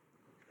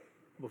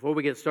Before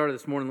we get started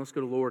this morning, let's go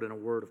to the Lord in a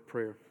word of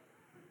prayer.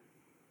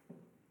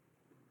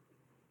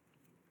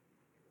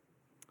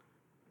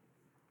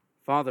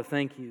 Father,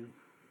 thank you.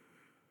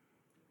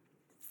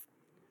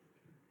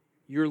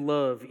 Your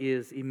love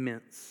is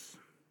immense.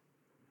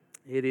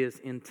 It is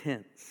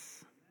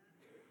intense.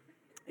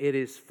 It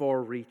is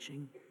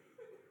far-reaching.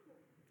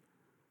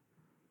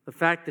 The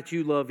fact that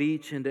you love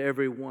each and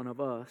every one of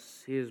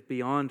us is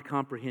beyond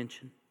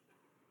comprehension.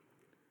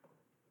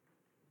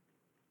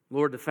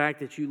 Lord, the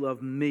fact that you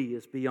love me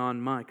is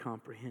beyond my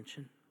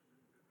comprehension.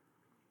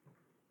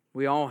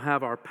 We all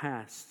have our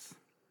pasts.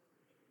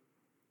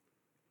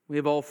 We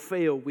have all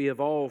failed. We have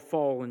all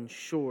fallen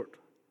short.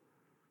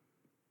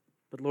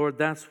 But Lord,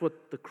 that's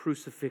what the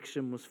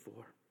crucifixion was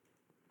for.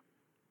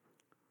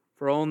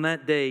 For on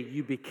that day,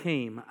 you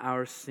became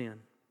our sin.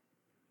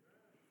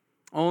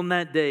 On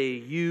that day,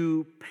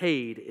 you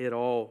paid it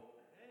all.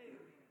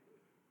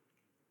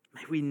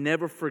 May we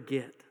never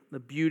forget the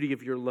beauty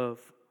of your love.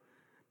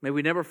 May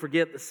we never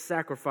forget the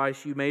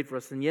sacrifice you made for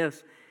us. And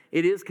yes,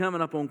 it is coming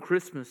up on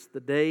Christmas,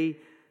 the day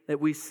that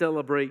we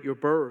celebrate your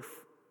birth.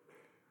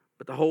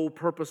 But the whole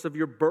purpose of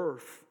your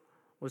birth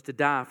was to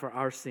die for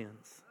our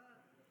sins.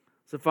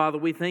 So, Father,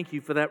 we thank you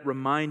for that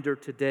reminder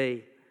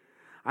today.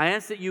 I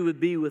ask that you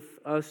would be with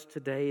us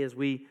today as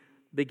we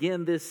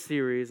begin this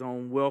series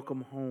on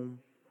Welcome Home.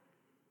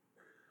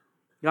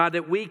 God,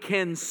 that we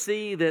can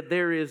see that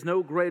there is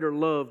no greater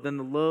love than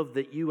the love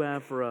that you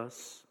have for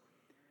us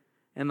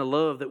and the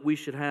love that we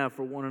should have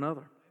for one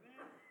another.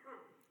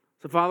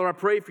 So, Father, I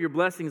pray for your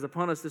blessings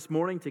upon us this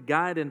morning to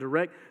guide and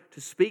direct,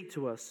 to speak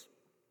to us,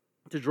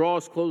 to draw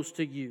us close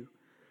to you.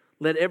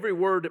 Let every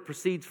word that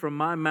proceeds from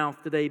my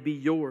mouth today be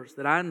yours,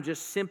 that I'm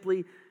just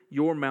simply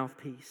your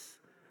mouthpiece.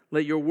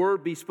 Let your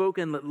word be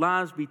spoken, let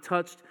lives be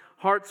touched,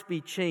 hearts be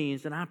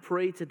changed. And I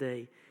pray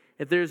today,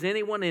 if there's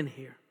anyone in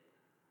here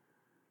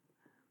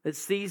that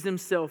sees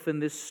himself in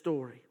this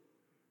story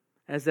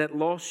as that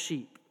lost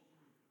sheep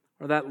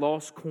or that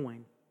lost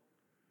coin,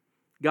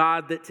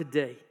 God, that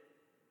today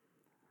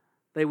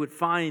they would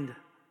find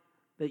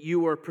that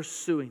you are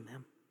pursuing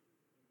them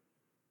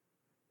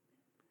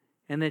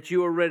and that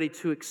you are ready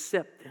to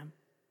accept them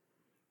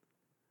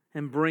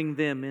and bring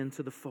them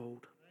into the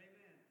fold. Amen.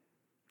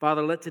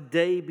 Father, let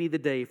today be the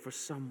day for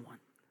someone.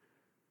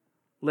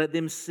 Let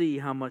them see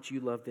how much you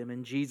love them.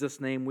 In Jesus'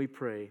 name we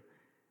pray.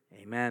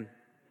 Amen.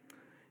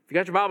 If you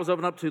got your Bibles,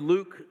 open up to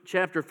Luke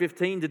chapter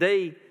 15.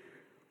 Today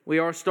we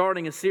are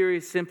starting a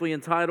series simply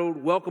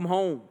entitled Welcome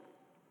Home.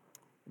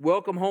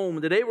 Welcome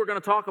Home. Today we're going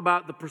to talk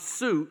about the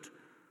pursuit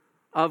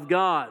of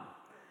God.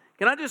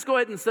 Can I just go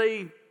ahead and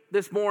say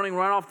this morning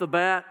right off the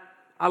bat,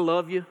 I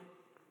love you.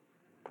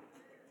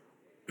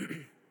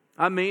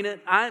 I mean it.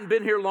 I haven't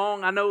been here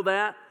long, I know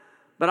that.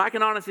 But I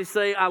can honestly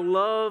say I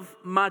love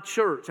my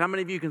church. How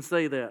many of you can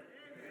say that?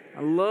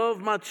 I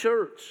love my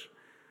church.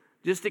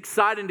 Just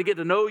exciting to get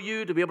to know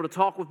you, to be able to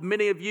talk with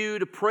many of you,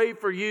 to pray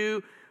for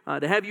you,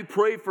 to have you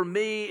pray for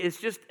me. It's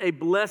just a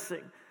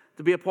blessing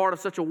to be a part of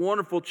such a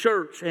wonderful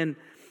church. And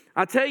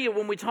I tell you,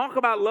 when we talk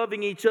about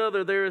loving each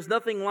other, there is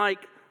nothing like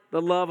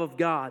the love of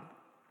God.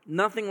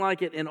 Nothing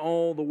like it in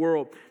all the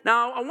world.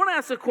 Now, I want to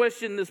ask a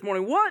question this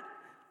morning. What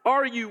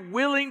are you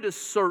willing to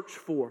search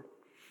for?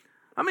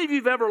 How many of you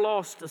have ever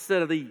lost a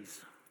set of these?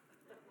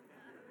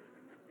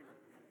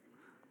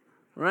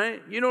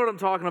 Right? You know what I'm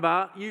talking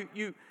about.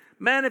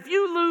 Man, if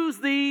you lose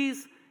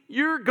these,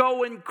 you're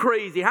going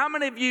crazy. How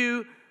many of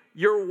you,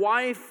 your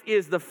wife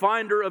is the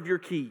finder of your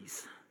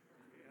keys?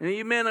 Any of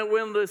you men are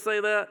willing to say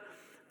that?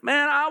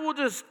 Man, I will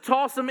just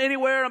toss them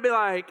anywhere and be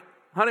like,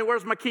 honey,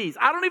 where's my keys?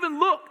 I don't even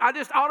look. I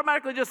just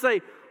automatically just say,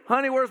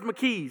 honey, where's my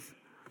keys?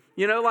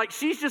 You know, like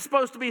she's just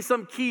supposed to be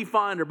some key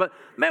finder. But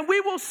man,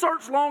 we will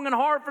search long and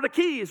hard for the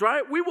keys,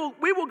 right? We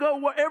will go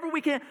wherever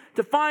we can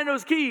to find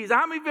those keys.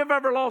 How many of you have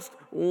ever lost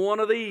one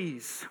of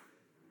these?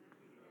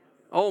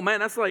 Oh man,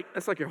 that's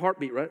like your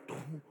heartbeat, right?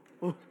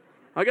 Oh,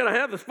 I got to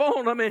have this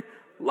phone. I mean,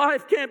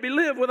 life can't be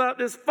lived without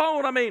this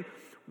phone. I mean,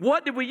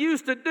 what did we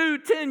used to do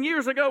 10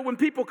 years ago when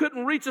people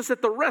couldn't reach us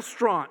at the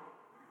restaurant?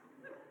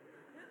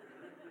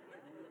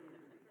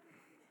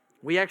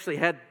 We actually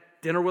had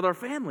dinner with our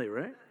family,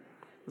 right?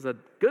 It was a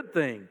good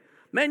thing.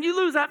 Man, you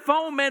lose that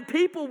phone, man,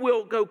 people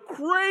will go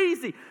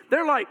crazy.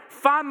 They're like,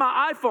 find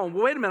my iPhone.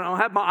 Well, wait a minute, I don't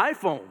have my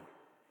iPhone.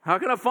 How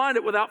can I find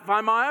it without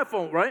find my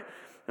iPhone, right?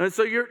 And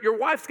so your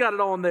wife's got it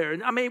on there.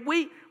 And I mean,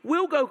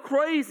 we'll go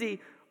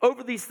crazy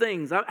over these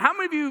things. How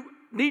many of you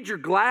need your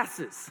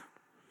glasses?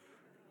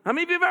 How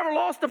many of you have ever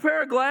lost a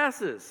pair of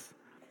glasses?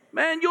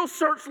 Man, you'll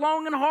search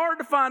long and hard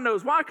to find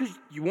those. Why? Because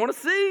you want to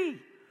see.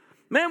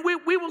 Man,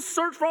 we will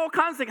search for all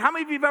kinds of things. How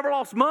many of you have ever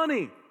lost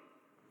money?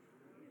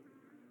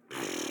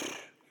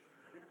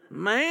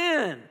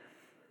 Man,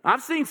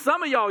 I've seen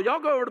some of y'all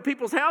go over to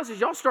people's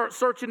houses, y'all start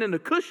searching in the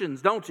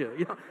cushions, don't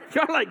you?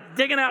 Y'all like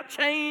digging out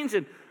change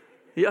and,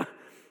 yeah.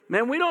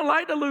 Man, we don't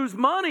like to lose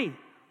money.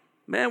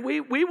 Man,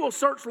 we will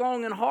search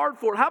long and hard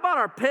for it. How about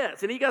our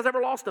pets? Any of you guys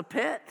ever lost a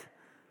pet?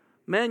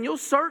 Man, you'll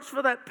search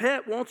for that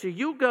pet, won't you?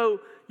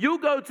 You'll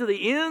go to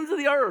the ends of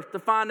the earth to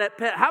find that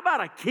pet. How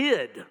about a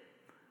kid?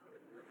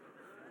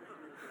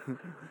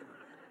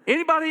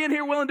 Anybody in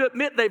here willing to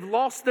admit they've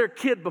lost their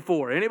kid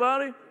before?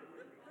 Anybody?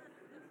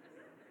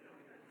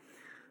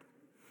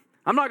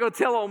 I'm not going to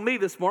tell on me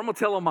this morning. I'm going to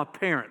tell on my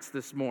parents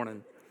this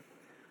morning.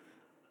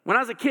 When I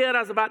was a kid, I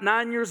was about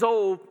 9 years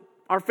old.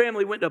 Our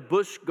family went to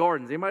Busch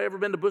Gardens. Anybody ever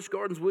been to Busch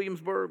Gardens,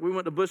 Williamsburg? We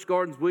went to Busch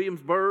Gardens,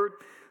 Williamsburg.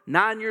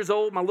 9 years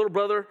old. My little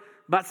brother,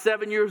 about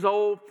 7 years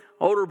old.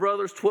 Older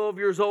brother's 12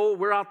 years old.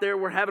 We're out there.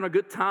 We're having a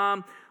good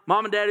time.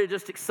 Mom and Daddy are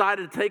just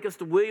excited to take us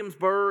to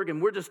Williamsburg,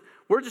 and we're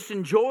just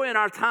enjoying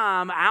our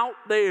time out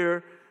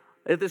there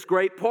at this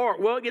great park.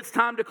 Well, it gets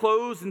time to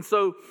close, and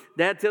so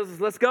Dad tells us,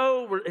 let's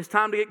go. It's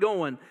time to get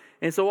going.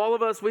 And so all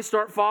of us, we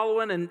start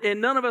following,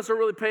 and none of us are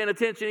really paying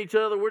attention to each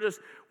other.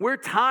 We're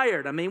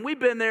tired. I mean, we've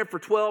been there for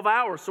 12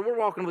 hours, so we're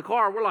walking to the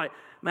car. We're like,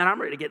 man, I'm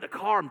ready to get in the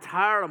car. I'm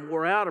tired. I'm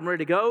wore out. I'm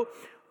ready to go.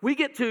 We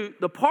get to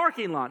the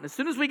parking lot, and as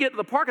soon as we get to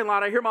the parking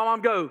lot, I hear my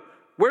mom go,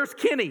 where's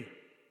Kenny?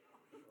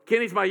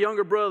 Kenny's my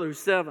younger brother who's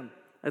 7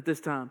 at this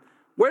time.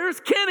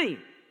 Where's Kenny?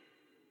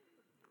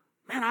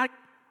 Man,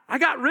 I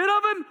got rid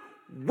of him.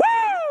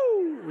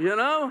 Woo! You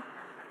know?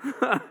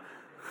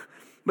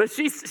 But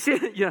she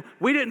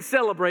we didn't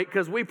celebrate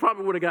because we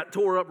probably would have got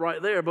tore up right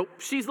there. But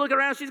she's looking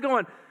around.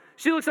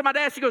 She looks at my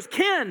dad. She goes,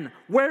 Ken,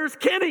 where's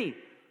Kenny?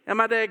 And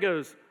my dad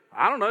goes,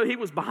 I don't know. He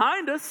was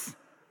behind us.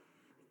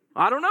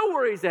 I don't know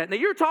where he's at. Now,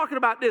 you're talking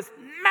about this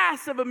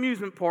massive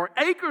amusement park,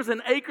 acres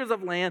and acres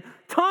of land,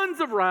 tons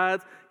of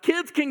rides.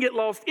 Kids can get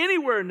lost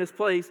anywhere in this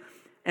place,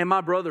 and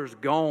my brother's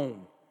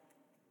gone,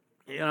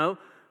 you know.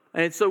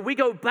 And so we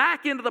go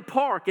back into the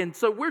park, and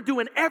so we're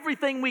doing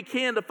everything we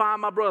can to find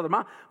my brother.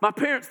 My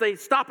parents, they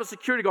stop a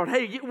security guard.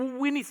 Hey,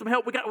 we need some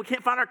help. We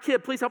can't find our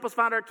kid. Please help us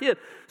find our kid.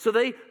 So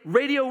they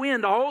radio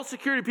in to all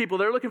security people.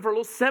 They're looking for a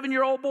little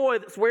 7-year-old boy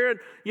that's wearing,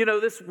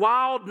 this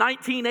wild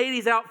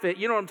 1980s outfit.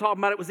 You know what I'm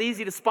talking about. It was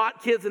easy to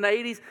spot kids in the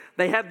 80s.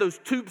 They had those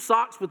tube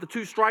socks with the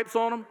 2 stripes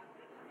on them,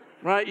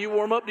 right? You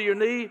wore them up to your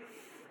knee.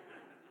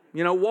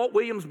 Walt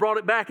Williams brought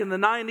it back in the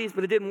 90s,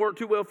 but it didn't work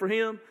too well for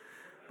him.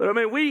 But I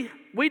mean,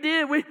 we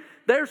did.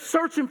 They're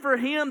searching for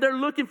him. They're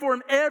looking for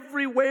him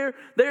everywhere.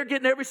 They're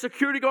getting every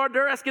security guard.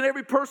 They're asking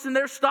every person.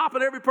 They're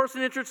stopping every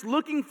person entrance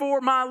looking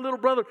for my little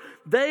brother.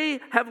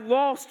 They have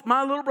lost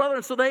my little brother,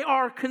 and so they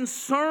are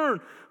concerned.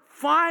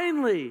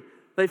 Finally,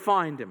 they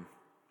find him.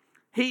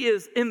 He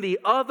is in the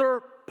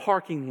other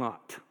parking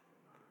lot.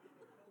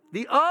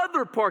 The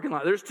other parking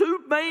lot. There's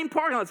 2 main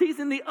parking lots. He's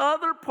in the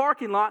other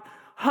parking lot,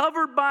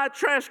 hovered by a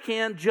trash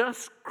can,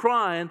 just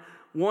crying,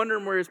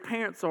 wondering where his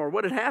parents are.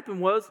 What had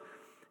happened was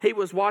he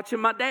was watching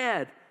my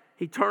dad.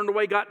 He turned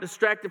away, got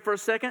distracted for a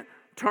second,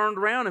 turned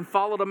around and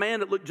followed a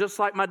man that looked just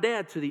like my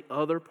dad to the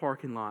other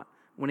parking lot.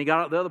 When he got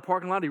out the other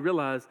parking lot, he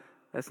realized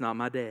that's not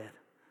my dad.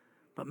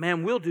 But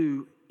man, we'll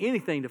do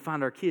anything to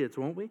find our kids,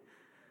 won't we?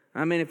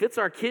 I mean, if it's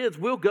our kids,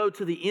 we'll go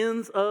to the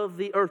ends of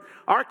the earth.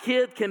 Our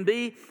kid can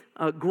be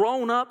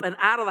grown up and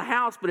out of the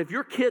house, but if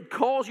your kid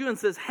calls you and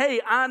says,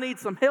 hey, I need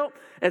some help,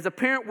 as a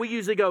parent, we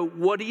usually go,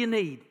 what do you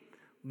need?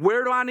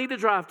 Where do I need to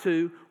drive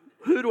to?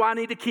 Who do I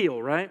need to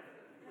kill, right?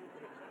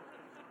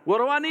 What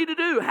do I need to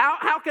do?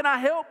 How can I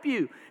help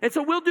you? And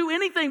so we'll do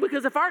anything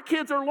because if our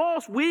kids are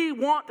lost, we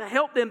want to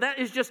help them. That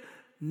is just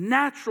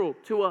natural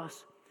to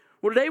us.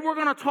 Well, today we're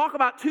going to talk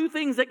about 2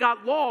 things that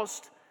got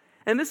lost.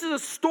 And this is a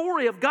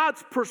story of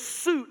God's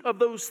pursuit of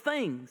those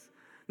things.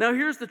 Now,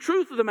 here's the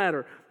truth of the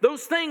matter.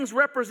 Those things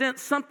represent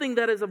something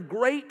that is of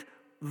great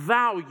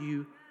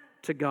value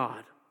to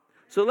God.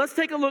 So let's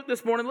take a look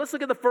this morning. Let's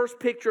look at the first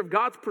picture of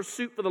God's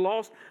pursuit for the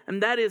lost,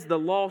 and that is the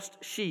lost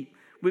sheep.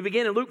 We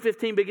begin in Luke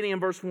 15, beginning in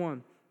verse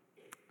 1.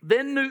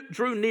 Then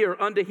drew near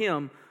unto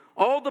him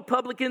all the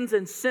publicans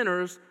and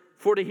sinners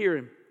for to hear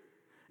him.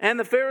 And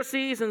the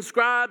Pharisees and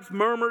scribes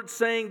murmured,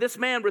 saying, this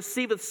man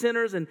receiveth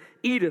sinners and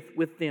eateth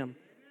with them.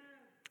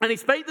 And he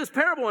spake this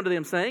parable unto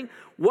them, saying,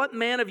 what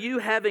man of you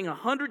having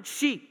 100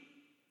 sheep,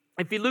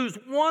 if he lose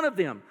one of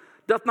them,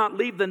 doth not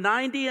leave the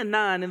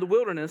 99 in the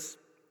wilderness,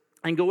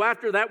 and go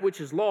after that which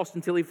is lost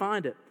until he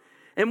find it?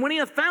 And when he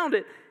hath found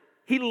it,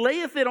 he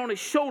layeth it on his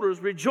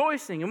shoulders,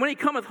 rejoicing. And when he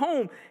cometh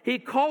home, he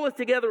calleth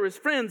together his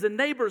friends and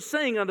neighbors,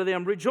 saying unto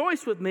them,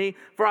 rejoice with me,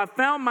 for I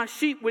found my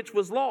sheep which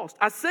was lost.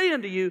 I say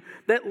unto you,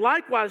 that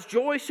likewise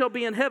joy shall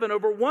be in heaven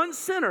over one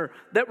sinner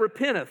that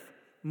repenteth,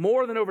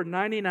 more than over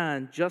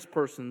 99 just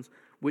persons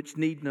which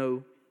need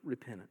no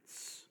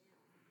repentance.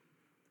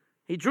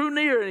 He drew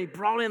near and he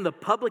brought in the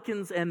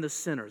publicans and the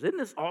sinners. Isn't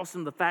this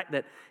awesome, the fact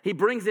that he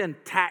brings in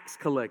tax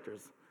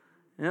collectors?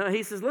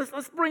 He says,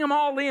 let's bring them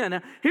all in.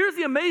 Now, here's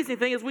the amazing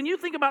thing is when you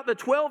think about the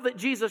 12 that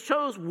Jesus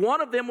chose, one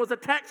of them was a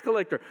tax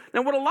collector.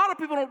 Now, what a lot of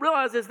people don't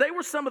realize is they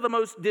were some of the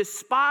most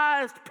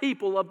despised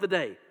people of the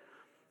day.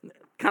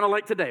 Kind of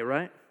like today,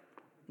 right?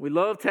 We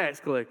love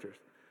tax collectors.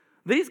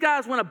 These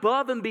guys went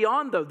above and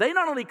beyond, though. They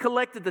not only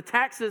collected the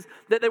taxes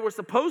that they were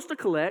supposed to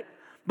collect,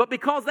 but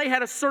because they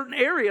had a certain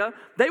area,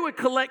 they would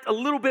collect a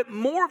little bit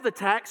more of the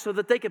tax so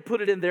that they could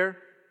put it in their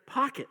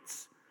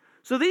pockets.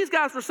 So these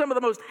guys were some of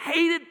the most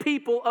hated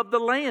people of the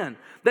land.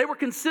 They were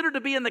considered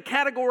to be in the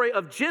category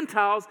of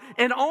Gentiles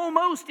and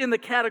almost in the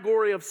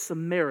category of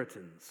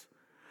Samaritans.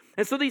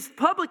 And so these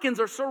publicans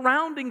are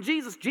surrounding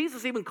Jesus.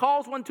 Jesus even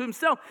calls one to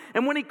himself.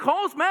 And when he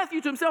calls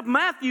Matthew to himself,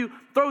 Matthew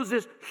throws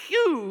this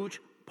huge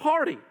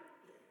party.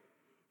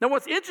 Now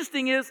what's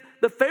interesting is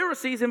the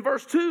Pharisees in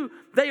verse 2,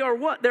 they are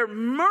what? They're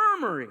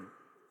murmuring.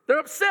 They're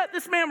upset.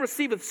 This man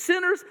receiveth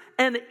sinners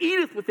and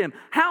eateth with them.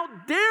 How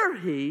dare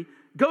he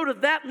go to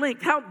that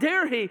length? How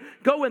dare he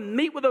go and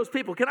meet with those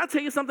people? Can I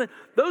tell you something?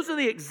 Those are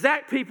the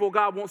exact people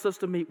God wants us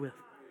to meet with.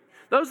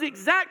 Those are the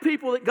exact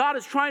people that God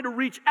is trying to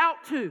reach out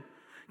to.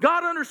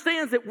 God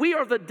understands that we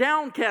are the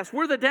downcast.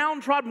 We're the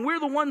downtrodden. We're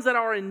the ones that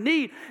are in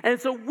need. And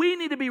so we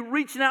need to be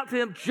reaching out to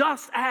them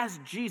just as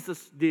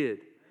Jesus did.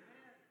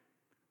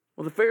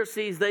 Well, the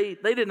Pharisees, they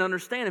didn't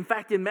understand. In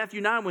fact, in Matthew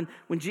 9,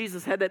 when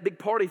Jesus had that big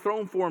party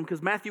thrown for him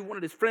because Matthew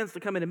wanted his friends to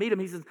come in and meet him,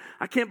 he says,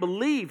 I can't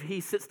believe he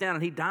sits down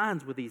and he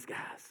dines with these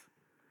guys.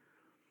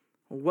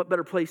 Well, what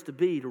better place to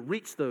be to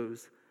reach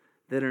those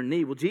that are in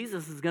need? Well,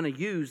 Jesus is going to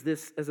use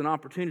this as an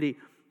opportunity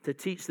to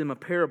teach them a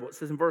parable. It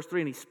says in verse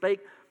 3, and he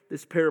spake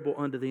this parable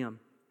unto them.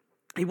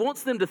 He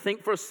wants them to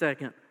think for a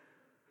second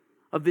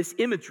of this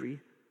imagery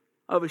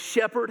of a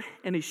shepherd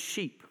and his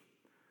sheep.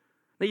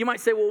 Now you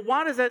might say, well,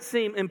 why does that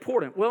seem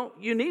important? Well,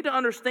 you need to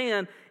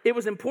understand it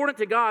was important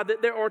to God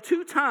that there are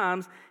 2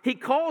 times he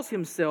calls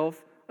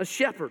himself a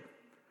shepherd.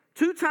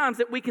 2 times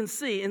that we can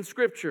see in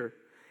Scripture.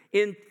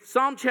 In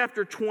Psalm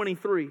chapter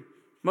 23,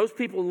 most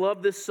people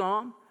love this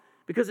psalm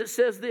because it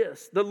says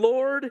this, the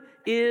Lord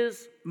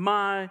is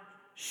my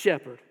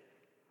shepherd,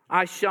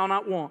 I shall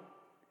not want.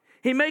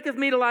 He maketh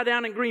me to lie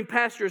down in green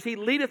pastures. He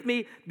leadeth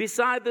me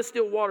beside the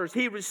still waters.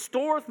 He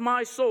restoreth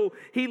my soul.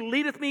 He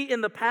leadeth me in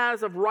the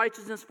paths of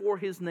righteousness for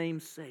his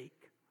name's sake.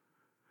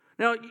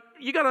 Now,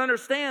 you got to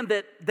understand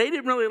that they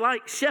didn't really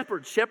like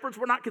shepherds. Shepherds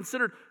were not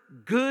considered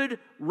good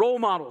role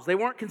models. They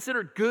weren't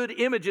considered good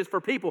images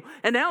for people.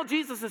 And now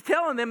Jesus is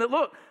telling them that,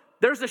 look,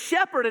 there's a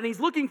shepherd and he's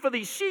looking for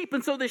these sheep.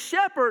 And so the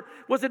shepherd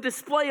was a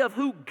display of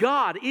who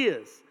God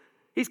is.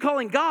 He's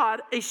calling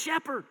God a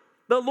shepherd.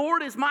 The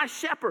Lord is my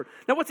shepherd.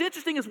 Now what's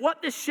interesting is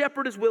what this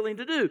shepherd is willing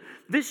to do.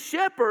 This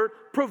shepherd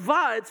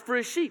provides for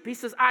his sheep. He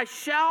says, I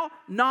shall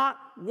not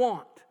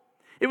want.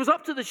 It was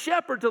up to the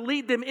shepherd to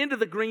lead them into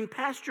the green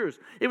pastures.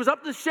 It was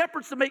up to the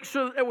shepherds to make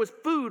sure that there was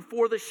food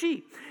for the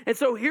sheep. And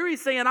so here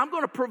he's saying, I'm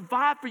going to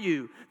provide for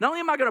you. Not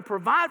only am I going to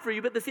provide for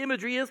you, but this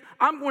imagery is,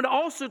 I'm going to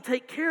also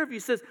take care of you. He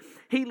says,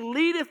 he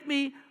leadeth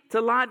me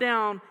to lie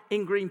down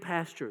in green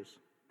pastures.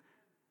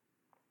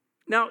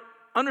 Now,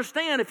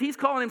 understand, if he's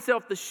calling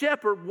himself the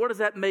shepherd, what does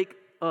that make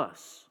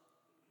us?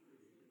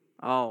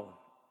 Oh,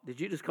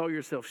 did you just call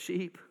yourself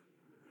sheep?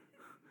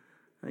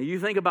 Now you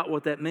think about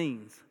what that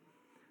means.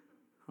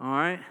 All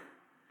right?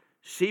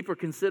 Sheep are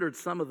considered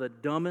some of the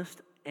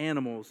dumbest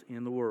animals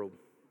in the world.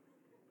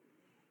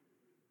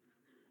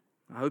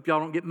 I hope y'all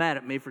don't get mad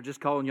at me for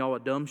just calling y'all a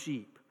dumb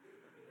sheep.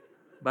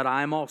 But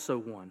I am also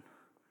one.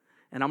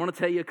 And I'm going to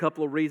tell you a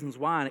couple of reasons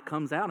why, and it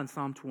comes out in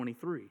Psalm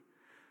 23.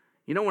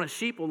 You know, when a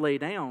sheep will lay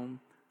down,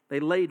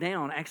 they lay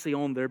down actually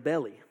on their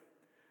belly.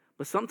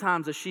 But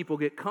sometimes a sheep will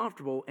get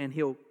comfortable and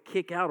he'll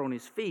kick out on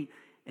his feet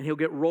and he'll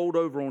get rolled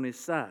over on his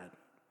side.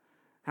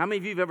 How many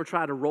of you have ever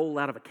tried to roll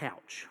out of a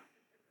couch?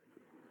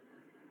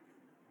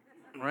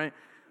 Right?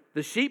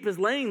 The sheep is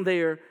laying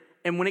there,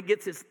 and when it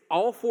gets its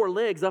all 4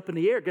 legs up in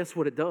the air, guess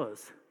what it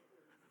does?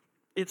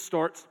 It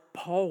starts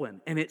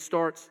pawing and it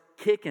starts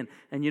kicking.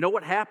 And you know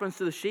what happens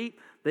to the sheep?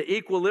 The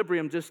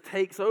equilibrium just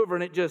takes over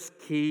and it just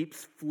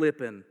keeps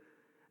flipping.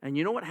 And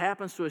you know what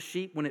happens to a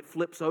sheep when it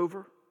flips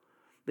over?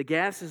 The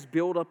gases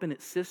build up in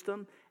its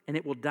system and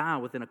it will die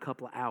within a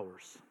couple of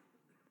hours.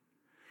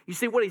 You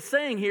see, what he's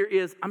saying here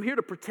is, I'm here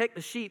to protect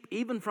the sheep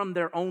even from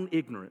their own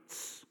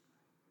ignorance.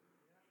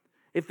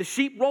 If the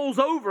sheep rolls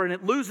over and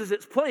it loses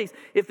its place,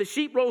 if the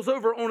sheep rolls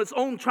over on its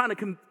own trying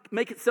to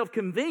make itself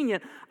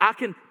convenient, I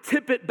can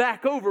tip it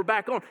back over,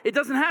 back on. It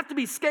doesn't have to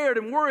be scared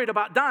and worried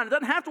about dying. It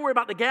doesn't have to worry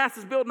about the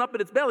gases building up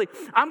in its belly.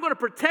 I'm going to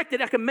protect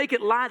it. I can make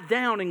it lie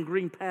down in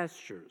green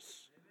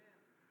pastures.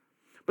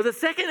 But the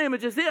second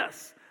image is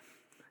this.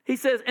 He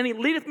says, and he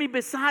leadeth me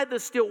beside the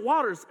still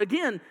waters.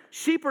 Again,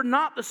 sheep are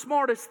not the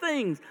smartest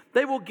things.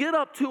 They will get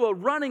up to a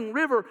running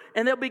river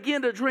and they'll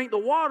begin to drink the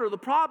water. The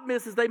problem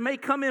is they may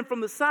come in from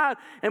the side.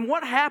 And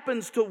what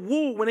happens to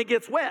wool when it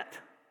gets wet?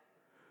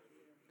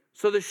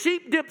 So the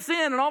sheep dips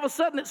in and all of a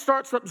sudden it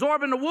starts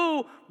absorbing the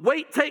wool.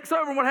 Weight takes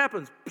over and what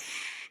happens?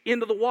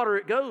 Into the water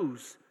it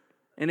goes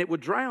and it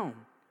would drown.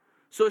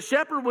 So a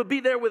shepherd would be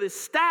there with his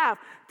staff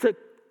to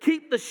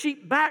keep the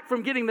sheep back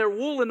from getting their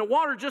wool in the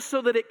water just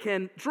so that it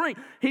can drink.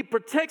 He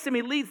protects them.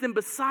 He leads them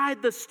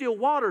beside the still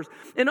waters.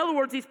 In other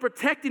words, he's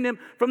protecting them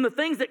from the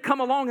things that come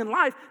along in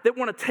life that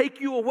want to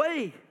take you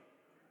away.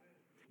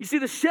 You see,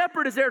 the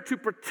shepherd is there to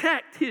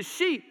protect his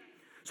sheep.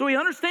 So he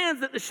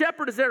understands that the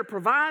shepherd is there to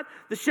provide.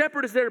 The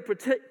shepherd is there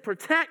to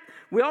protect.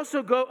 We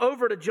also go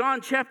over to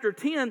John chapter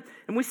 10,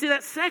 and we see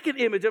that second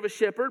image of a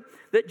shepherd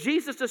that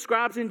Jesus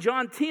describes in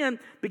John 10,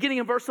 beginning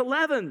in verse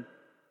 11.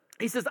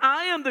 He says,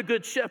 I am the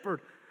good shepherd.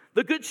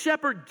 The good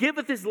shepherd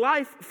giveth his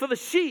life for the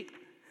sheep.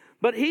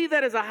 But he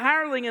that is a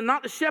hireling and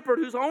not the shepherd,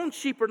 whose own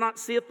sheep are not,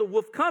 seeth the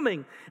wolf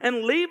coming,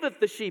 and leaveth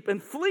the sheep,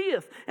 and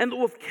fleeth, and the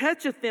wolf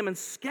catcheth them, and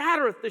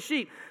scattereth the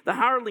sheep. The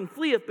hireling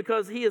fleeth,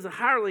 because he is a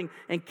hireling,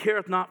 and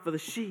careth not for the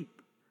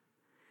sheep.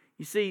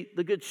 You see,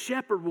 the good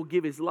shepherd will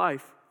give his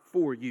life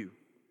for you.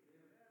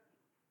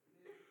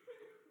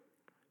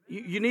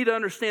 You need to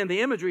understand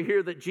the imagery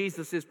here that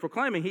Jesus is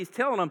proclaiming. He's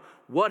telling them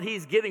what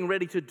he's getting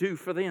ready to do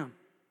for them.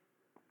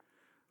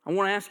 I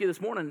want to ask you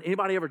this morning,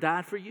 anybody ever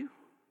died for you?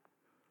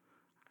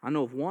 I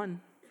know of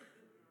one.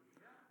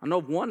 I know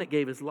of one that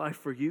gave his life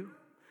for you.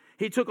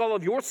 He took all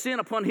of your sin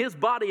upon his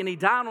body and he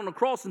died on the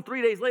cross, and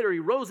 3 days later he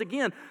rose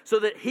again so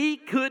that he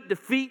could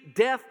defeat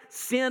death,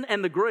 sin,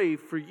 and the grave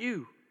for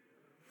you.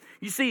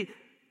 You see,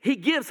 he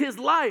gives his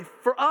life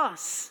for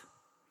us.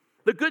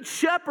 The good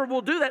shepherd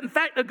will do that. In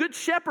fact, a good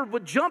shepherd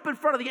would jump in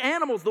front of the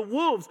animals, the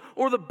wolves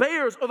or the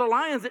bears or the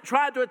lions that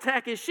tried to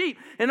attack his sheep.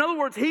 In other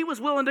words, he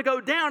was willing to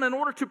go down in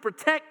order to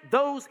protect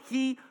those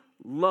he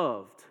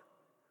loved.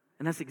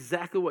 And that's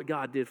exactly what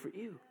God did for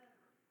you.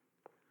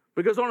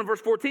 But it goes on in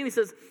verse 14, he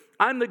says,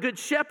 I'm the good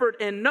shepherd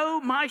and know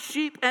my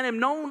sheep and am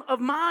known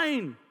of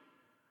mine.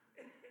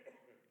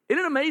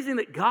 Isn't it amazing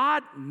that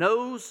God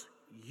knows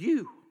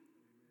you?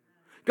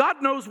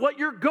 God knows what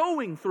you're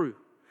going through.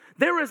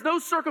 There is no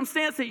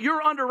circumstance that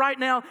you're under right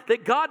now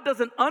that God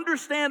doesn't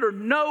understand or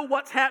know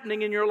what's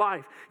happening in your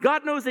life.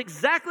 God knows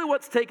exactly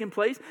what's taking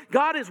place.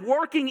 God is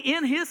working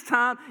in his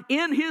time,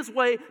 in his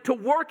way, to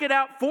work it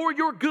out for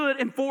your good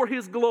and for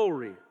his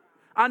glory.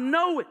 I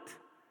know it.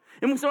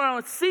 And so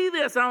I see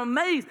this, and I'm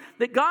amazed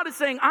that God is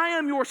saying, I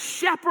am your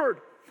shepherd.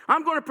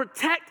 I'm going to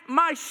protect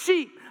my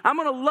sheep. I'm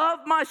going to love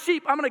my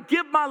sheep. I'm going to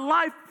give my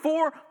life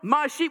for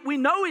my sheep. We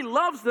know he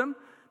loves them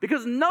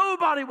because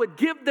nobody would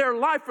give their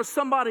life for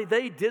somebody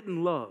they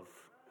didn't love.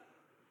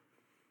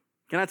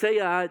 Can I tell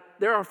you,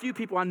 there are a few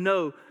people I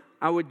know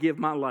I would give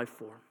my life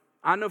for.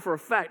 I know for a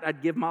fact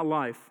I'd give my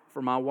life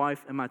for my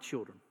wife and my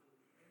children.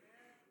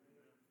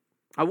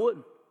 I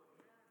would.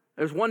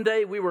 There's one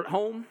day we were at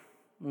home.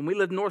 When we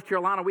lived in North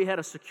Carolina, we had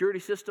a security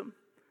system.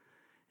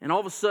 And all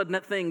of a sudden,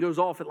 that thing goes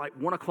off at like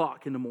 1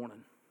 o'clock in the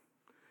morning.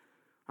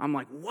 I'm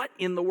like, what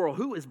in the world?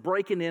 Who is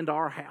breaking into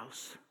our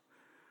house?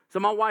 So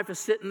my wife is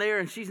sitting there,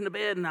 and she's in the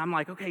bed, and I'm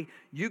like, okay,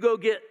 you go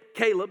get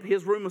Caleb.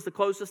 His room was the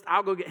closest.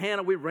 I'll go get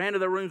Hannah. We ran to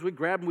their rooms. We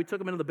grabbed them. We took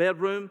them into the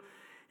bedroom.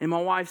 And my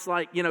wife's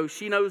like,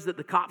 she knows that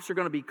the cops are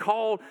going to be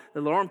called. The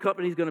alarm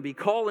company is going to be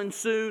calling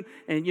soon.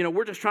 And,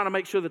 we're just trying to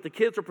make sure that the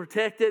kids are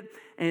protected.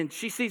 And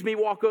she sees me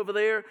walk over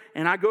there,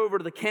 and I go over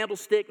to the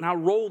candlestick, and I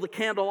roll the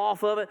candle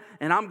off of it,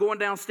 and I'm going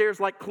downstairs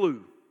like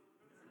Clue.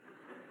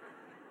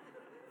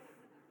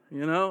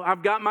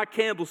 I've got my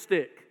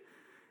candlestick,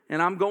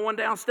 and I'm going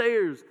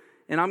downstairs,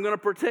 and I'm going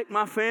to protect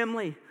my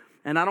family,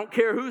 and I don't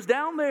care who's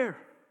down there.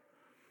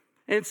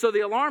 And so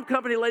the alarm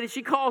company lady,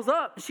 she calls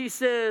up, she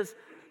says,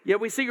 yeah,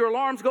 we see your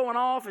alarms going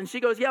off. And she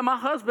goes, yeah, my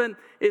husband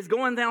is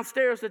going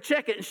downstairs to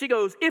check it. And she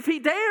goes, if he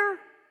dare.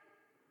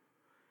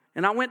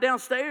 And I went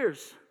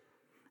downstairs.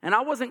 And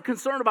I wasn't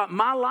concerned about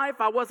my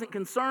life. I wasn't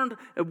concerned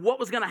of what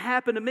was going to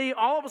happen to me.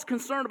 All I was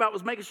concerned about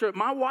was making sure that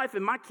my wife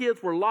and my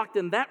kids were locked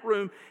in that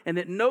room and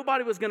that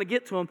nobody was going to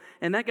get to them.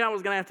 And that guy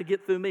was going to have to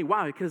get through me.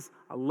 Why? Because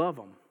I love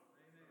him.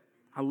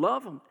 I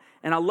love him.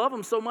 And I love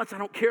him so much I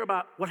don't care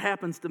about what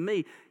happens to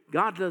me.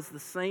 God does the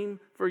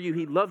same for you.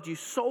 He loved you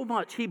so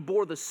much. He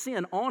bore the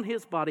sin on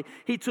his body.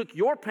 He took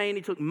your pain.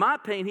 He took my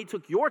pain. He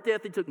took your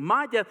death. He took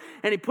my death.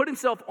 And he put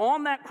himself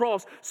on that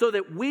cross so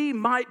that we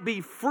might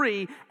be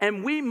free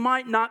and we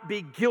might not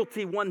be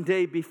guilty one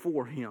day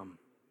before him.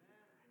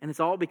 And it's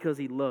all because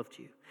he loved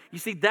you. You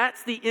see,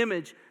 that's the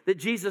image that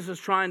Jesus is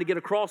trying to get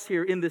across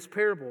here in this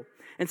parable.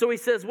 And so he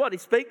says what? He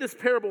spake this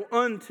parable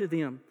unto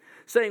them,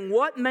 saying,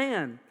 what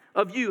man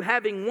of you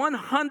having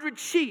 100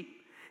 sheep,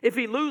 if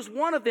he lose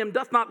one of them,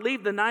 doth not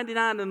leave the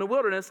 99 in the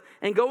wilderness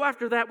and go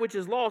after that which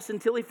is lost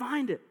until he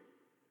find it?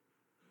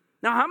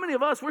 Now, how many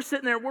of us, we're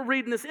sitting there, we're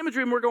reading this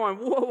imagery and we're going,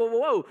 whoa, whoa, whoa,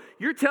 whoa.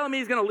 You're telling me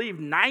he's going to leave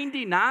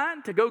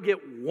 99 to go get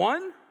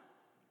one?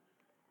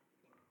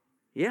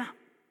 Yeah,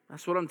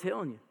 that's what I'm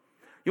telling you.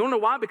 You want to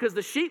know why? Because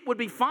the sheep would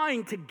be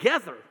fine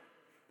together.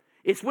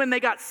 It's when they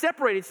got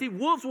separated. See,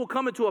 wolves will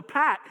come into a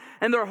pack,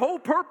 and their whole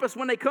purpose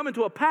when they come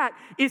into a pack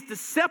is to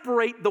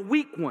separate the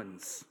weak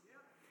ones.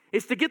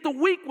 It's to get the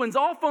weak ones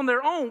off on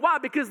their own. Why?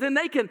 Because then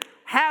they can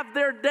have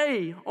their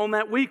day on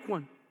that weak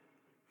one.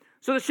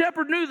 So the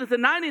shepherd knew that the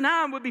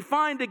 99 would be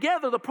fine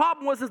together. The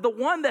problem was the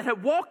one that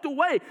had walked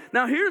away.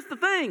 Now here's the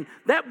thing.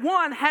 That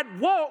one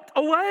had walked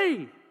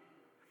away.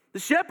 The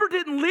shepherd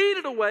didn't lead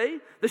it away.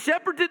 The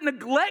shepherd didn't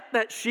neglect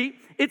that sheep.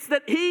 It's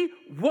that he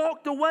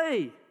walked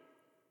away.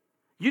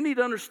 You need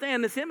to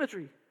understand this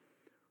imagery.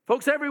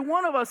 Folks, every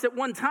one of us at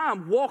one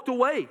time walked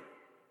away.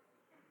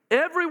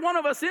 Every one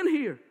of us in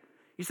here.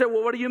 You say,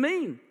 well, what do you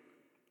mean?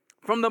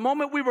 From the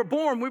moment we were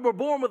born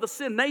with a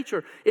sin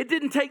nature. It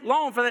didn't take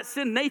long for that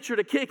sin nature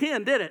to kick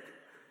in, did it?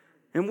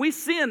 And we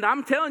sinned.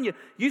 I'm telling you,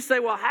 you say,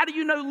 well, how do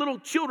you know little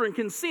children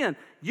can sin?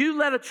 You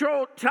let a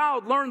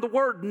child learn the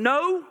word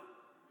no.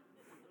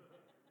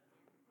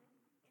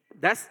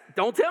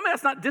 Don't tell me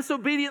that's not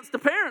disobedience to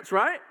parents,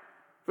 right?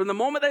 From the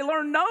moment they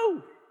learn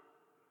no.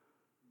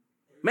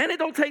 Man, it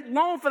don't take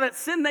long for that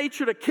sin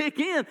nature to kick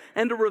in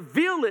and to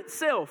reveal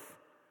itself.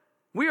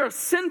 We are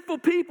sinful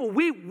people.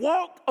 We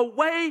walked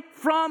away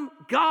from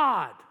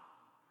God.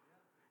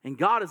 And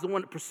God is the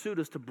one that pursued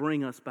us to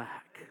bring us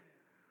back.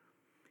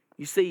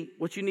 You see,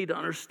 what you need to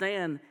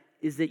understand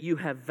is that you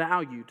have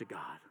value to God.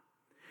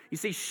 You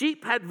see,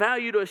 sheep had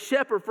value to a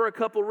shepherd for a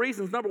couple of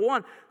reasons. Number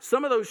one,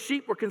 some of those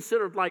sheep were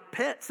considered like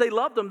pets. They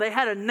loved them. They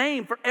had a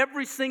name for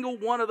every single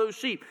one of those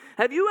sheep.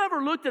 Have you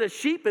ever looked at a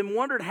sheep and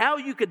wondered how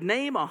you could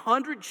name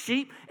 100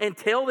 sheep and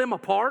tell them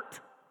apart?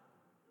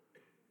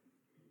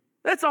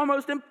 That's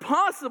almost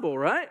impossible,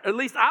 right? At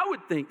least I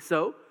would think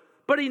so.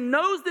 But he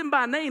knows them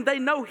by name. They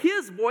know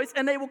his voice,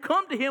 and they will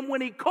come to him when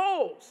he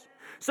calls.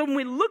 So when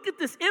we look at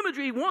this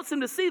imagery, he wants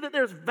them to see that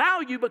there's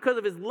value because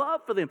of his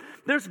love for them.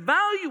 There's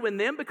value in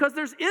them because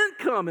there's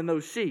income in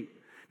those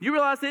sheep. You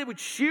realize they would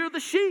shear the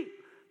sheep.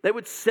 They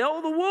would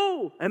sell the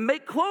wool and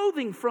make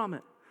clothing from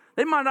it.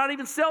 They might not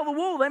even sell the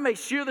wool. They may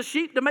shear the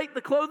sheep to make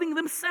the clothing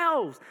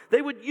themselves.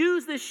 They would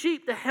use this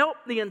sheep to help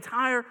the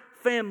entire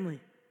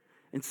family.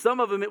 And some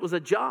of them, it was a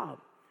job.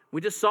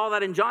 We just saw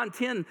that in John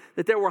 10,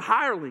 that there were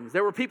hirelings.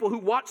 There were people who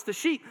watched the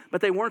sheep,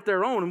 but they weren't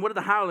their own. And what did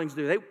the hirelings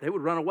do? They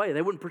would run away.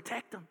 They wouldn't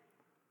protect them.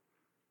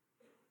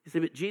 You see,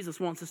 but Jesus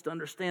wants us to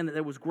understand that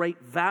there was great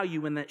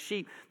value in that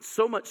sheep,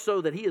 so much so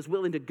that he is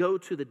willing to go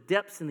to the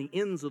depths and the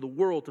ends of the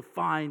world to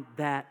find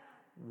that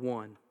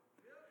one.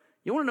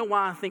 You want to know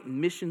why I think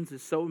missions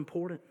is so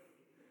important?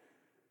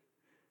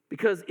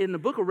 Because in the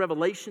book of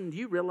Revelation, do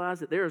you realize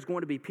that there is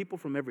going to be people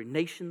from every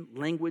nation,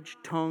 language,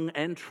 tongue,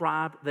 and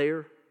tribe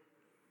there?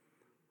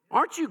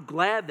 Aren't you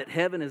glad that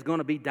heaven is going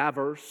to be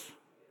diverse?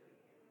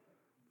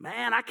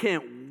 Man, I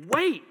can't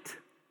wait.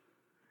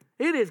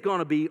 It is going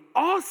to be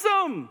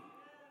awesome.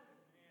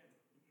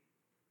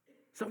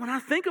 So when I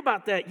think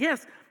about that,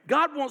 yes,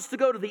 God wants to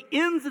go to the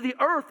ends of the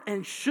earth,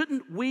 and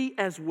shouldn't we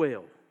as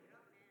well?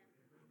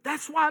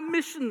 That's why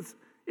missions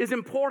is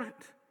important.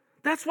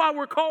 That's why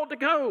we're called to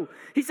go.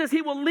 He says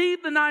he will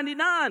leave the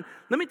 99.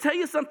 Let me tell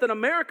you something.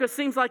 America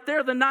seems like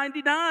they're the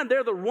 99.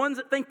 They're the ones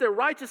that think they're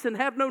righteous and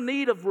have no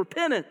need of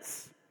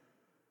repentance.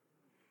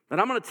 But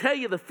I'm going to tell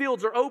you, the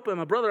fields are open.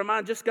 My brother of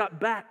mine just got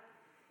back.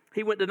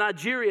 He went to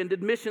Nigeria and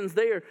did missions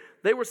there.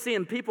 They were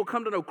seeing people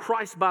come to know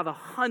Christ by the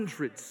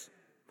hundreds.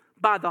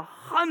 By the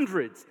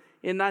hundreds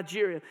in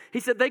Nigeria. He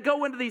said they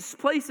go into these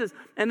places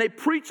and they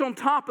preach on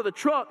top of the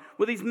truck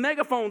with these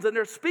megaphones, and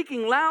they're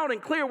speaking loud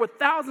and clear with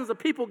thousands of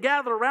people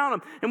gathered around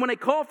them. And when they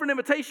call for an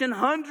invitation,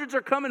 hundreds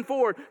are coming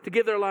forward to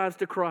give their lives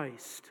to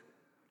Christ.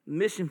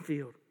 Mission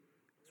field.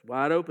 It's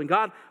wide open.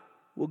 God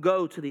will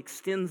go to the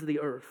extents of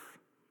the earth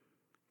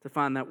to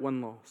find that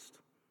one lost.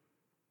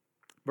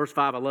 Verse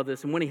 5, I love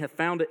this. And when he hath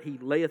found it, he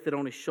layeth it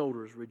on his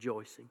shoulders,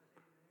 rejoicing.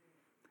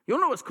 You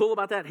want to know what's cool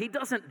about that? He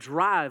doesn't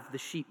drive the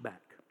sheep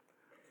back.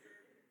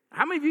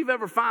 How many of you have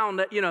ever found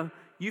that,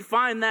 you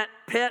find that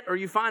pet or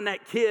you find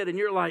that kid and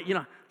you're like,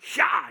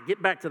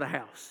 get back to the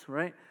house,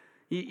 right?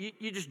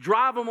 You just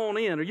drive them on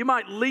in, or you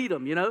might lead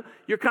them,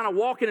 You're kind of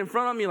walking in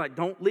front of them. You're like,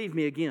 don't leave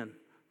me again.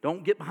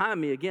 Don't get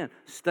behind me again.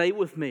 Stay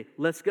with me.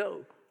 Let's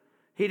go.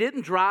 He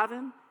didn't drive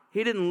him.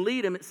 He didn't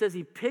lead him. It says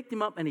he picked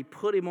him up and he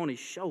put him on his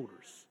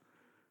shoulders.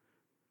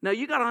 Now,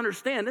 you got to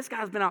understand, this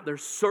guy's been out there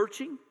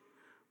searching.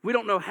 We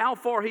don't know how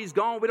far he's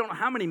gone. We don't know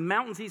how many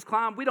mountains he's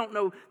climbed. We don't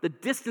know the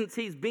distance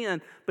he's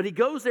been. But he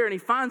goes there and he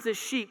finds this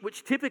sheep,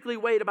 which typically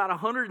weighed about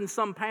 100 and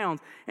some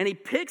pounds. And he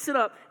picks it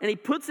up and he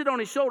puts it on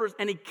his shoulders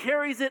and he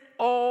carries it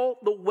all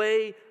the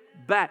way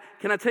back.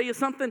 Can I tell you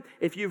something?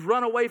 If you've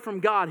run away from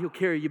God, he'll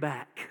carry you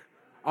back.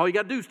 All you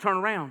got to do is turn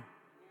around.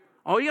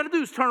 All you got to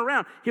do is turn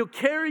around. He'll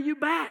carry you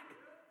back.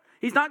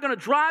 He's not going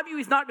to drive you.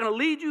 He's not going to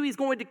lead you. He's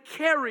going to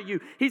carry you.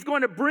 He's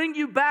going to bring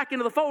you back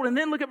into the fold. And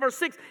then look at verse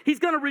 6. He's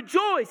going to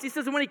rejoice. He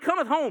says, and when he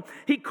cometh home,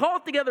 he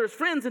calleth together his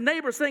friends and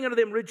neighbors, saying unto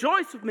them,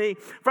 rejoice with me,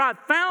 for I have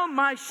found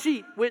my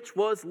sheep which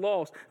was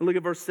lost. And look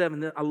at verse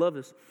 7. I love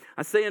this.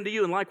 I say unto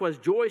you, and likewise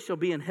joy shall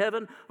be in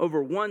heaven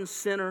over one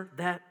sinner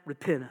that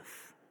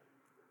repenteth.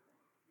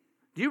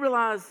 Do you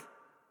realize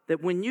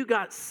that when you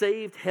got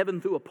saved, heaven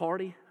threw a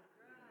party?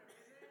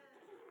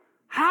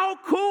 How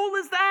cool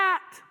is that?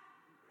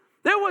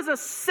 There was a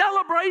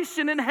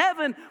celebration in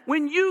heaven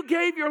when you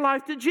gave your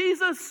life to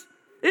Jesus.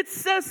 It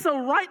says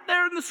so right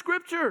there in the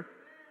scripture.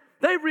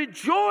 They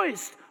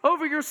rejoiced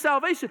over your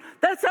salvation.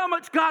 That's how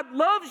much God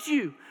loves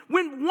you.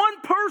 When one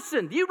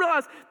person, do you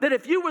realize that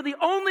if you were the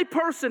only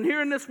person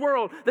here in this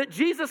world that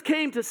Jesus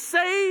came to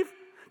save,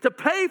 to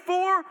pay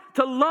for,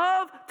 to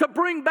love, to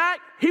bring back,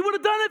 he would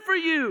have done it for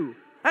you.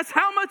 That's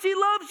how much he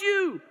loves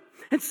you.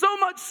 And so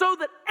much so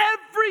that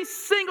every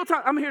single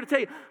time, I'm here to tell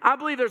you, I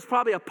believe there's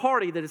probably a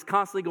party that is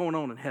constantly going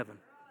on in heaven.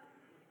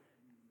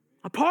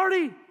 A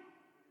party.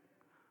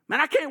 Man,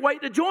 I can't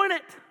wait to join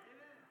it.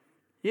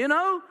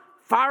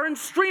 Firing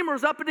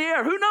streamers up in the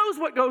air. Who knows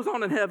what goes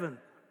on in heaven?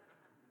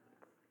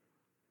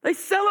 They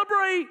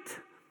celebrate.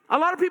 A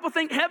lot of people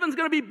think heaven's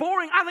going to be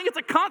boring. I think it's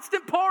a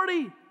constant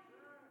party.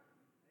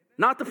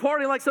 Not the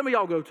party like some of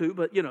y'all go to,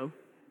 but,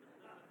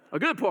 a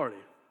good party.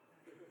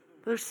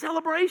 There's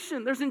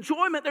celebration, there's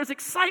enjoyment, there's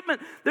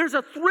excitement, there's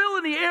a thrill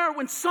in the air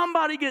when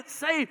somebody gets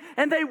saved,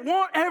 and they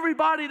want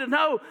everybody to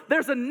know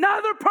there's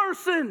another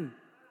person.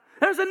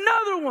 There's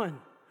another one.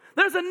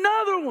 There's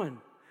another one.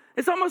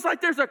 It's almost like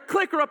there's a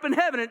clicker up in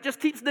heaven, and it just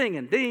keeps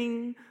dinging.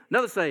 Ding,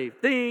 another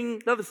save.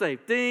 Ding, another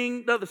save.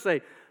 Ding, another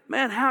save.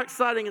 Man, how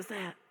exciting is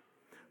that?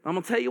 I'm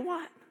going to tell you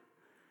what.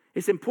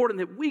 It's important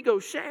that we go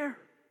share.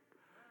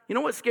 You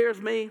know what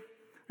scares me?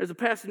 There's a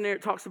passage in there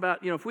that talks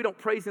about, if we don't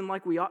praise him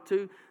like we ought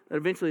to, that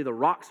eventually the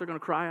rocks are going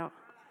to cry out.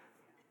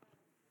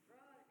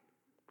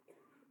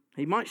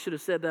 He should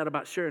have said that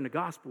about sharing the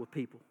gospel with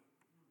people.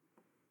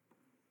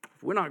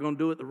 If we're not going to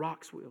do it, the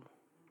rocks will.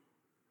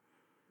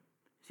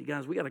 See,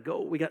 guys, we got to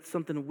go. We got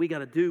something that we got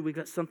to do. We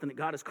got something that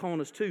God is calling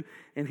us to.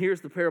 And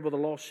here's the parable of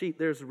the lost sheep.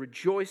 There's a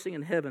rejoicing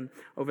in heaven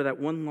over that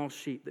one lost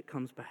sheep that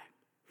comes back.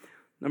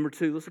 Number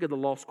 2, let's look at the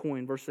lost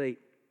coin, verse 8.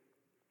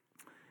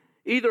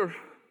 Either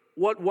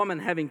what woman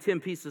having 10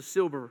 pieces of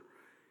silver,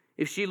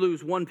 if she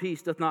lose one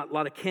piece, doth not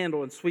light a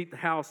candle and sweep the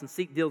house and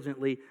seek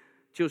diligently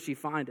till she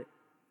find it?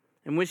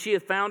 And when she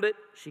hath found it,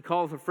 she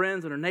calleth her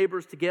friends and her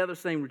neighbors together,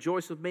 saying,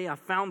 Rejoice with me, I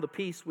found the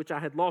piece which I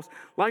had lost.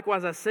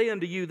 Likewise I say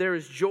unto you, there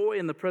is joy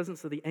in the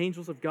presence of the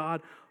angels of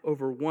God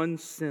over one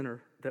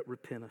sinner that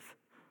repenteth.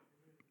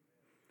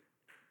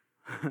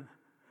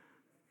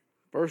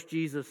 First,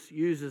 Jesus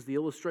uses the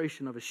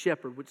illustration of a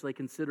shepherd, which they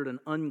considered an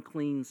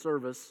unclean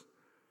service.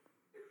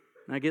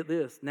 Now get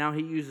this, now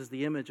he uses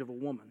the image of a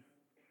woman.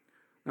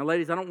 Now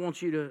ladies, I don't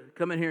want you to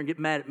come in here and get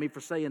mad at me for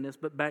saying this,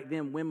 but back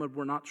then women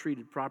were not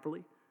treated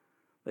properly.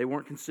 They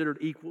weren't considered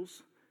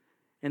equals.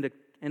 And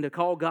to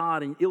call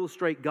God and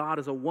illustrate God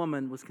as a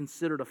woman was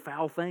considered a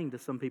foul thing to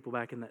some people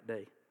back in that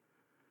day.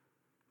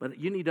 But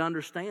you need to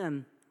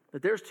understand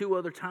that there's 2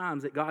 other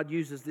times that God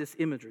uses this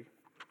imagery.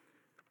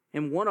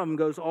 And one of them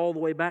goes all the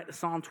way back to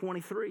Psalm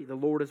 23. The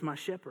Lord is my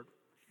shepherd.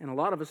 And a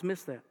lot of us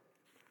miss that.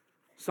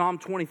 Psalm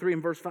 23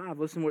 and verse 5,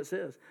 listen to what it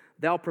says.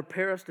 Thou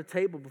preparest a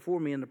table before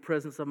me in the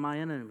presence of my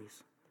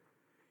enemies.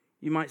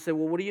 You might say,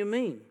 well, what do you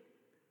mean?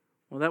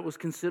 Well, that was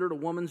considered a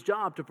woman's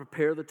job to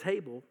prepare the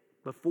table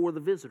before the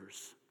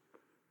visitors.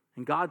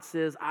 And God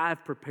says,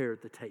 I've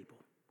prepared the table.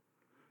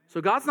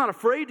 So God's not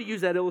afraid to use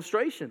that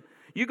illustration.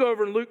 You go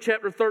over in Luke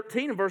chapter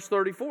 13 and verse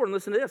 34 and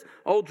listen to this.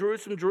 O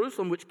Jerusalem,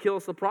 Jerusalem, which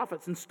killest the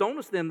prophets and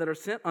stonest them that are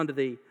sent unto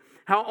thee.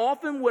 How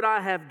often would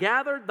I have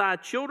gathered thy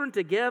children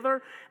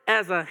together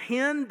as a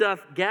hen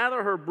doth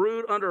gather her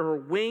brood under her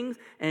wings,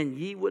 and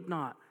ye would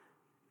not.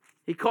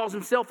 He calls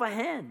himself a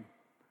hen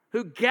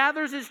who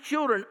gathers his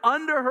children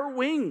under her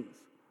wings.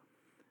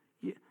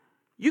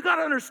 You got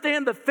to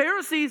understand the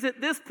Pharisees at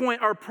this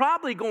point are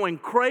probably going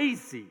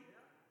crazy.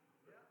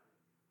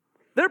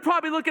 They're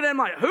probably looking at him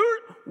like,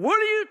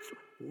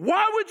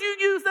 why would you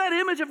use that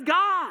image of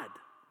God?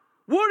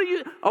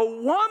 A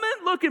woman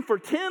looking for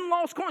 10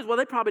 lost coins? Well,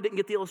 they probably didn't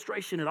get the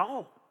illustration at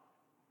all.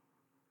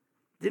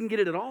 Didn't get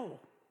it at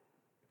all.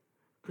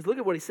 Because look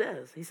at what he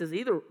says. He says,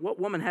 either what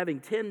woman having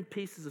 10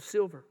 pieces of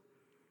silver,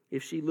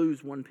 if she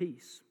lose one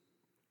piece?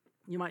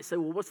 You might say,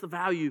 well, what's the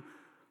value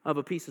of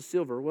a piece of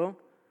silver? Well,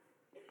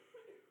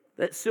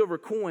 that silver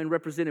coin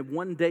represented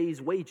 1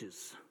 day's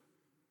wages.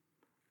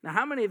 Now,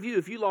 how many of you,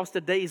 if you lost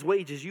a day's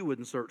wages, you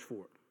wouldn't search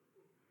for it?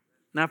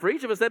 Now, for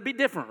each of us, that'd be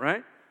different,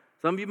 right?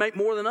 Some of you make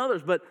more than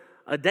others, but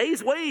a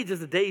day's wage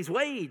is a day's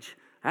wage.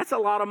 That's a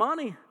lot of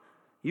money.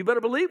 You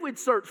better believe we'd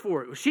search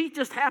for it. She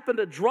just happened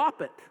to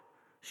drop it.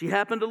 She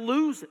happened to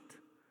lose it.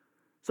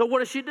 So what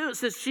does she do? It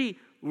says she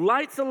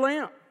lights a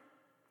lamp.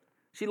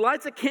 She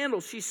lights a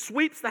candle. She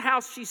sweeps the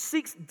house. She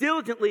seeks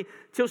diligently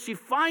till she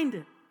find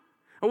it.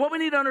 And what we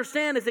need to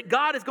understand is that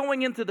God is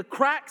going into the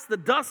cracks, the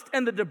dust,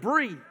 and the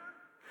debris.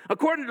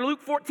 According to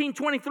Luke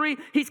 14:23,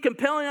 he's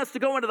compelling us to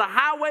go into the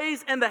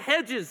highways and the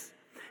hedges.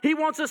 He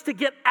wants us to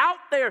get out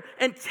there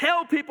and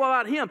tell people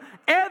about him.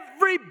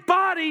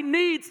 Everybody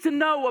needs to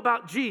know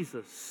about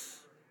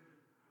Jesus.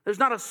 There's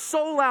not a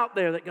soul out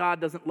there that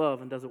God doesn't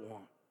love and doesn't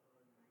want.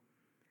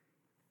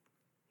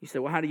 You say,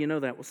 well, how do you know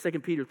that? Well, 2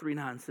 Peter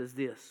 3:9 says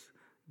this.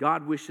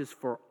 God wishes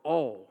for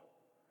all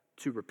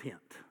to repent.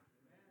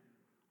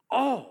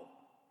 All.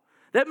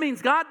 That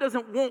means God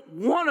doesn't want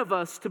one of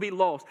us to be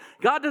lost.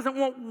 God doesn't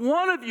want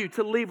one of you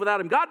to leave without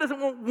him. God doesn't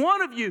want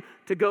one of you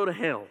to go to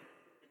hell.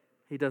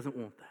 He doesn't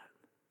want that.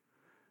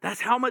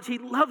 That's how much he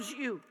loves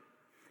you.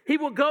 He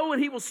will go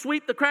and he will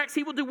sweep the cracks.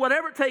 He will do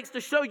whatever it takes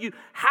to show you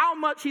how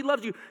much he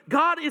loves you.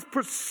 God is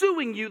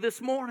pursuing you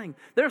this morning.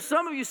 There are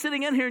some of you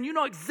sitting in here and you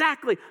know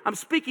exactly, I'm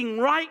speaking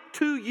right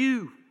to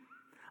you.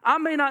 I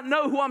may not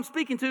know who I'm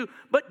speaking to,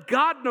 but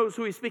God knows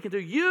who he's speaking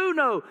to. You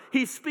know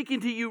he's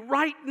speaking to you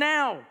right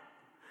now.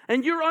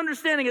 And you're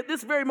understanding at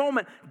this very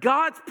moment,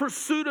 God's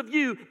pursuit of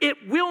you,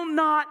 it will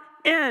not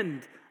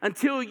end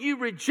until you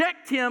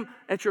reject him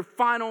at your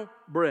final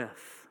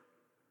breath.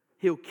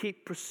 He'll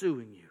keep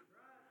pursuing you.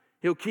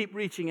 He'll keep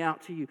reaching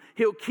out to you.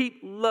 He'll keep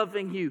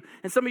loving you.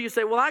 And some of you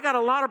say, well, I got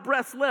a lot of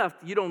breaths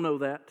left. You don't know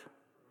that.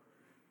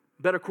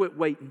 Better quit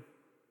waiting.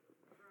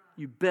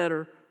 You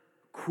better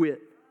quit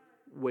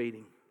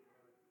waiting.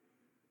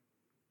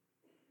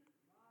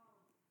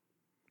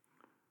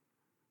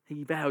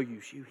 He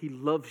values you. He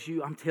loves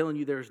you. I'm telling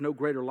you, there is no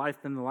greater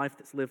life than the life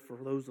that's lived for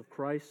those of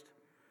Christ.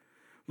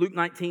 Luke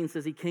 19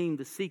 says he came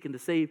to seek and to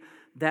save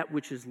that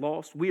which is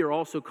lost. We are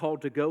also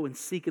called to go and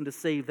seek and to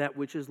save that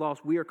which is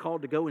lost. We are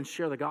called to go and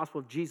share the gospel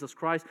of Jesus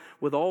Christ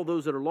with all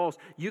those that are lost.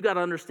 You got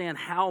to understand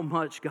how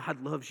much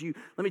God loves you.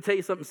 Let me tell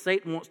you something.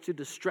 Satan wants to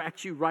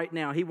distract you right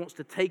now. He wants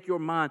to take your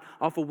mind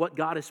off of what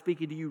God is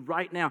speaking to you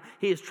right now.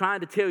 He is trying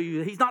to tell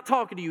you, he's not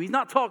talking to you. He's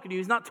not talking to you.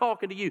 He's not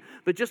talking to you.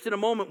 But just in a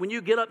moment, when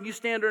you get up and you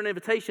stand under an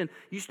invitation,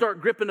 you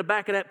start gripping the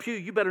back of that pew,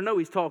 you better know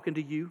he's talking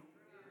to you.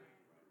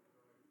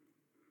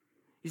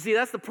 You see,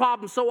 that's the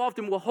problem. So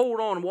often we'll hold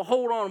on, and we'll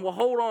hold on, and we'll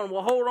hold on, and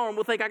we'll hold on, and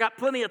we'll think, I got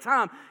plenty of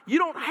time. You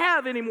don't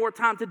have any more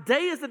time.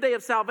 Today is the day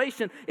of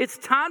salvation. It's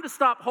time to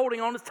stop holding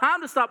on. It's time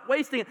to stop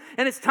wasting it.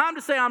 And it's time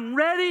to say, I'm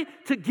ready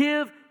to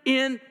give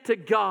in to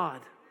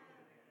God.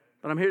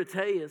 But I'm here to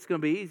tell you, it's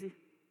going to be easy.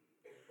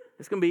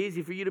 It's going to be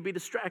easy for you to be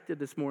distracted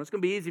this morning. It's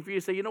going to be easy for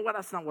you to say, you know what,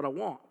 that's not what I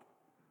want.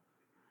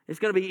 It's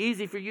going to be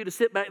easy for you to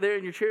sit back there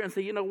in your chair and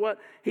say, you know what,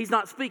 he's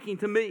not speaking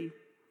to me.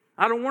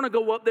 I don't want to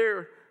go up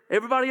there.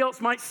 Everybody else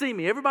might see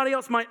me. Everybody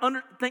else might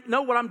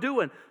know what I'm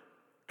doing.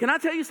 Can I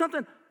tell you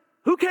something?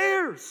 Who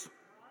cares?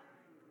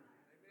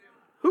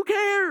 Who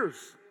cares?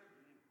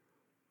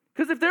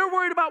 Because if they're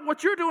worried about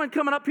what you're doing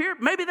coming up here,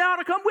 maybe they ought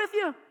to come with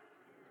you.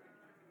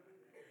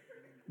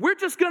 We're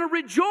just going to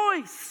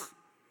rejoice.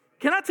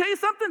 Can I tell you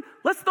something?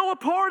 Let's throw a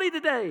party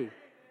today.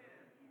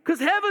 Because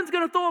heaven's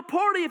going to throw a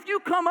party if you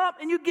come up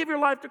and you give your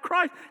life to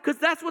Christ. Because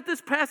that's what this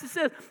passage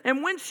says.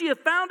 And when she had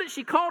found it,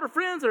 she called her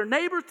friends and her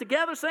neighbors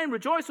together, saying,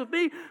 rejoice with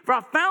me, for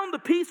I found the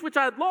peace which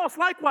I had lost.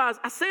 Likewise,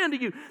 I say unto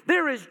you,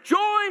 there is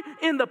joy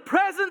in the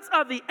presence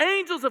of the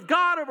angels of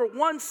God over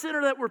one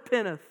sinner that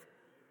repenteth.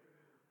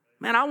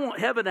 Man, I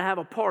want heaven to have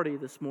a party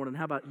this morning.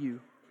 How about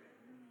you?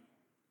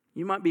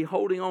 You might be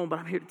holding on, but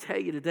I'm here to tell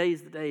you today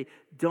is the day.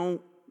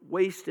 Don't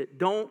waste it.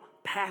 Don't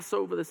pass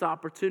over this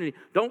opportunity.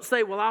 Don't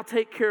say, well, I'll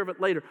take care of it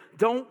later.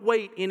 Don't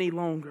wait any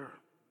longer.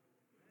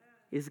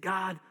 Is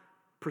God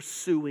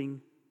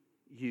pursuing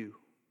you?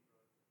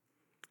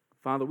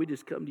 Father, we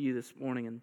just come to you this morning and